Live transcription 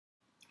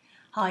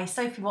Hi,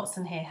 Sophie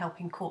Watson here,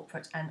 helping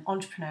corporate and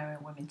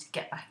entrepreneurial women to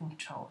get back in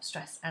control of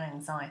stress and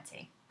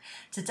anxiety.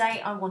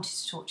 Today I wanted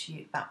to talk to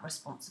you about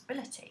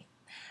responsibility.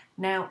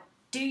 Now,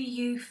 do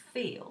you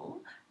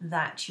feel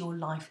that your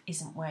life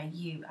isn't where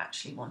you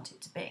actually want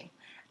it to be?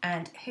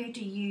 And who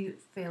do you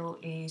feel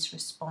is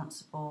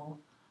responsible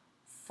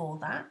for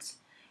that?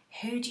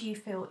 Who do you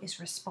feel is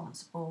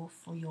responsible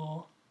for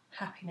your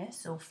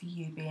happiness or for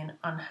you being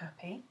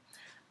unhappy?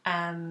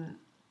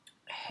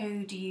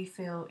 Who do you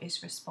feel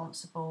is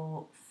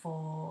responsible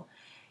for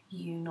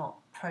you not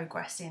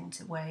progressing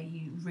to where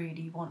you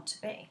really want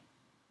to be?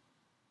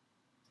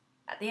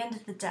 At the end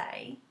of the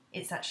day,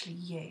 it's actually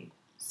you.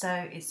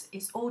 So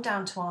it's all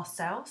down to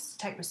ourselves to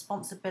take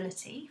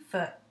responsibility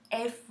for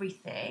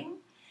everything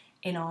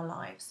in our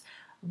lives.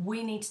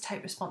 We need to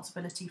take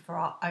responsibility for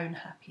our own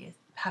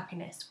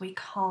happiness. We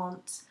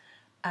can't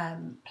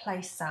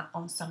place that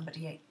on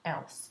somebody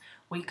else.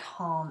 We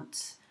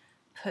can't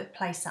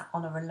place that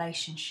on a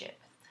relationship,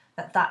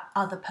 that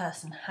other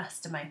person has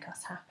to make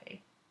us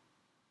happy.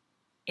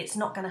 It's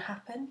not going to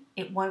happen.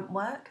 It won't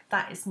work.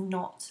 That is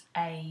not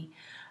a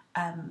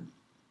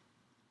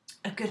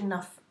good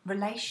enough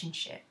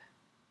relationship.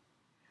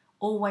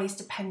 Always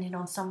depending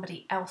on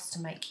somebody else to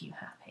make you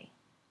happy.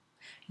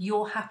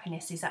 Your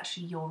happiness is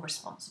actually your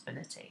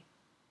responsibility.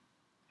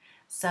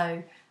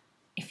 So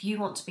if you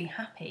want to be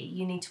happy,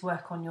 you need to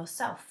work on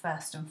yourself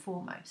first and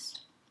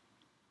foremost.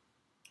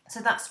 So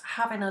that's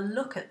having a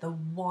look at the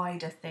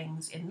wider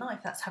things in life.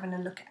 That's having a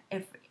look at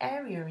every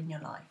area in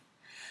your life.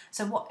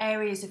 So what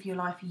areas of your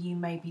life are you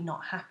maybe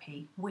not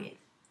happy with?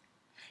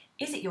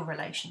 Is it your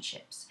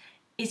relationships?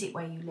 Is it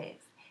where you live?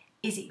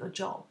 Is it your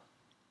job?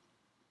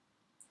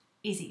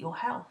 Is it your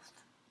health?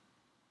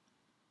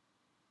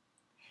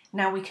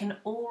 Now we can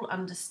all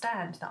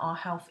understand that our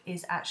health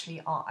is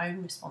actually our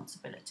own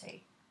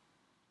responsibility,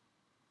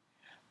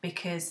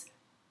 because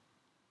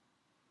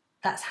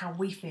that's how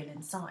we feel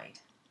inside.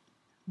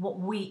 What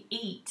we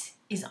eat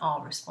is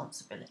our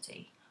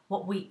responsibility.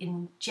 What we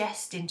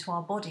ingest into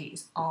our body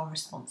is our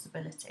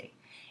responsibility.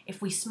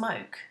 If we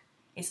smoke,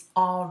 it's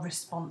our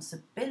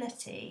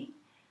responsibility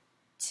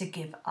to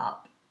give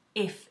up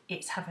if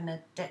it's having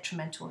a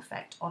detrimental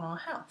effect on our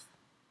health,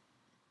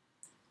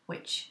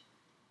 which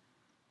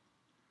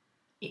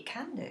it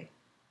can do.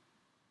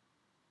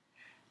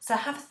 So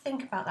have a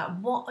think about that.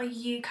 What are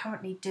you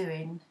currently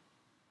doing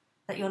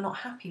that you're not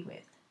happy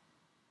with?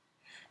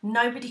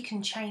 Nobody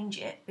can change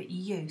it but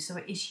you, so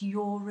it is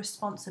your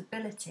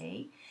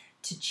responsibility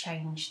to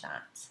change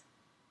that.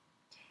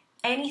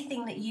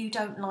 Anything that you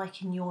don't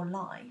like in your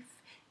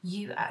life,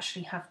 you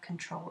actually have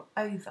control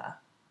over.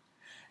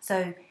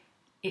 So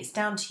it's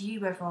down to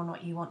you whether or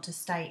not you want to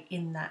stay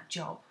in that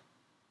job.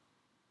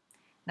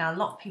 Now, a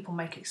lot of people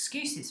make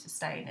excuses for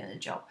staying in a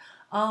job.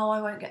 Oh, I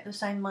won't get the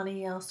same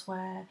money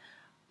elsewhere.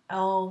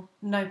 Oh,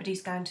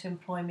 nobody's going to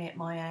employ me at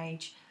my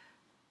age.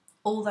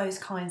 All those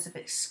kinds of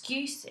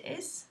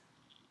excuses,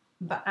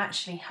 but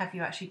actually, have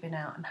you actually been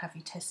out and have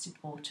you tested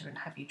water and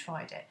have you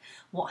tried it?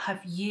 What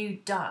have you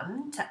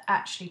done to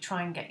actually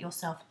try and get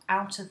yourself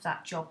out of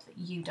that job that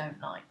you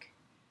don't like?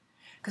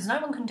 Because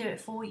no one can do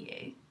it for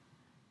you.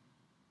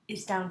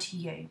 It's down to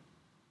you.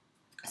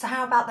 So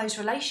how about those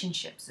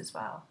relationships as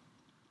well?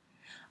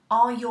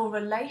 Are your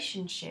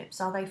relationships,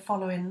 are they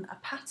following a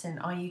pattern?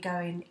 Are you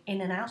going in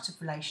and out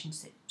of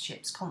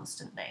relationships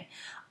constantly?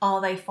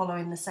 Are they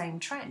following the same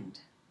trend?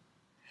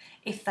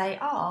 If they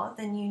are,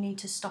 then you need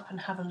to stop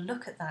and have a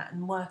look at that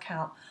and work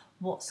out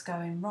what's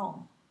going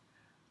wrong.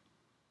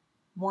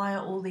 Why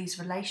are all these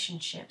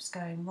relationships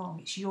going wrong?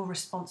 It's your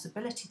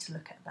responsibility to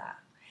look at that.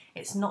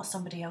 It's not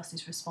somebody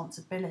else's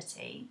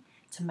responsibility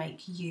to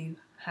make you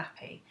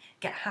happy.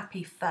 Get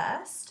happy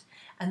first,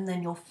 and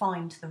then you'll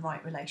find the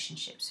right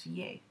relationships for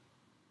you.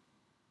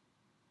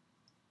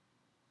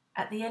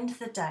 At the end of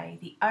the day,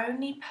 the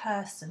only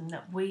person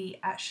that we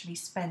actually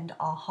spend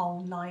our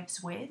whole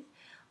lives with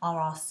are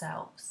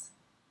ourselves.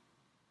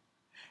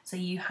 So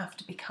you have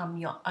to become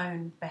your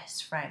own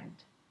best friend.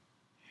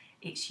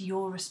 It's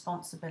your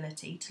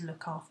responsibility to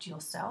look after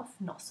yourself,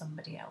 not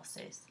somebody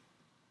else's.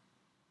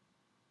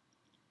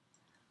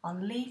 I'll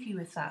leave you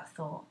with that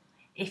thought.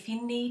 If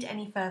you need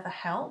any further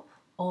help,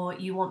 or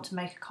you want to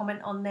make a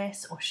comment on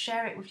this or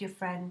share it with your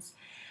friends,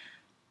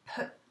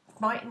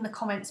 write in the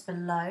comments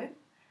below.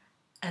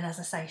 And as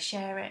I say,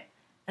 share it.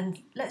 And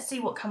let's see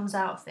what comes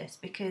out of this,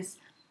 because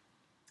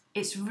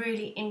it's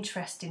really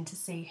interesting to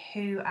see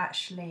who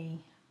actually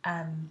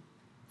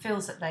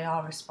feels that they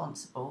are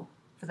responsible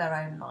for their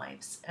own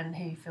lives and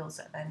who feels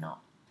that they're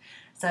not.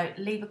 So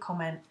leave a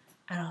comment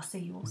and I'll see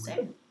you all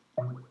soon.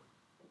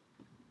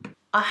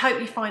 I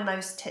hope you find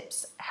those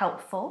tips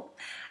helpful.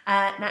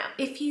 Now,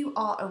 if you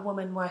are a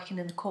woman working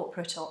in the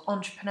corporate or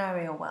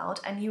entrepreneurial world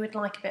and you would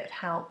like a bit of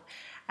help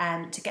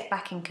to get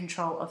back in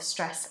control of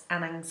stress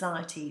and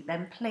anxiety,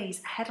 then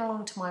please head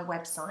along to my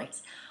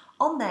website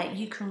On there,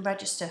 you can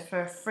register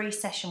for a free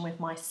session with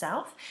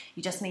myself.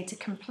 You just need to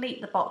complete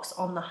the box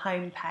on the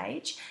home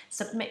page,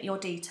 submit your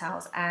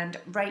details, and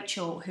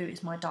Rachel, who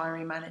is my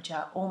diary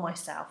manager, or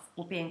myself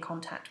will be in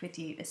contact with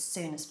you as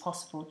soon as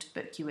possible to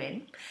book you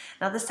in.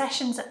 Now, the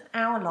session's an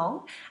hour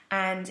long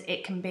and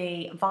it can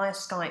be via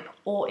Skype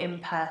or in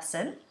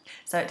person.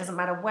 So it doesn't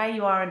matter where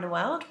you are in the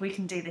world, we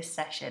can do this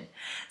session.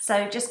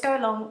 So just go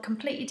along,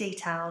 complete your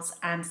details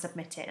and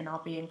submit it, and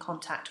I'll be in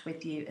contact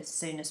with you as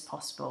soon as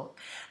possible.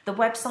 The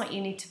website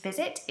you need to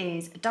visit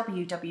is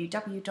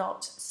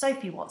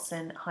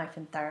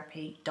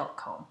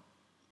www.sophiewatson-therapy.com.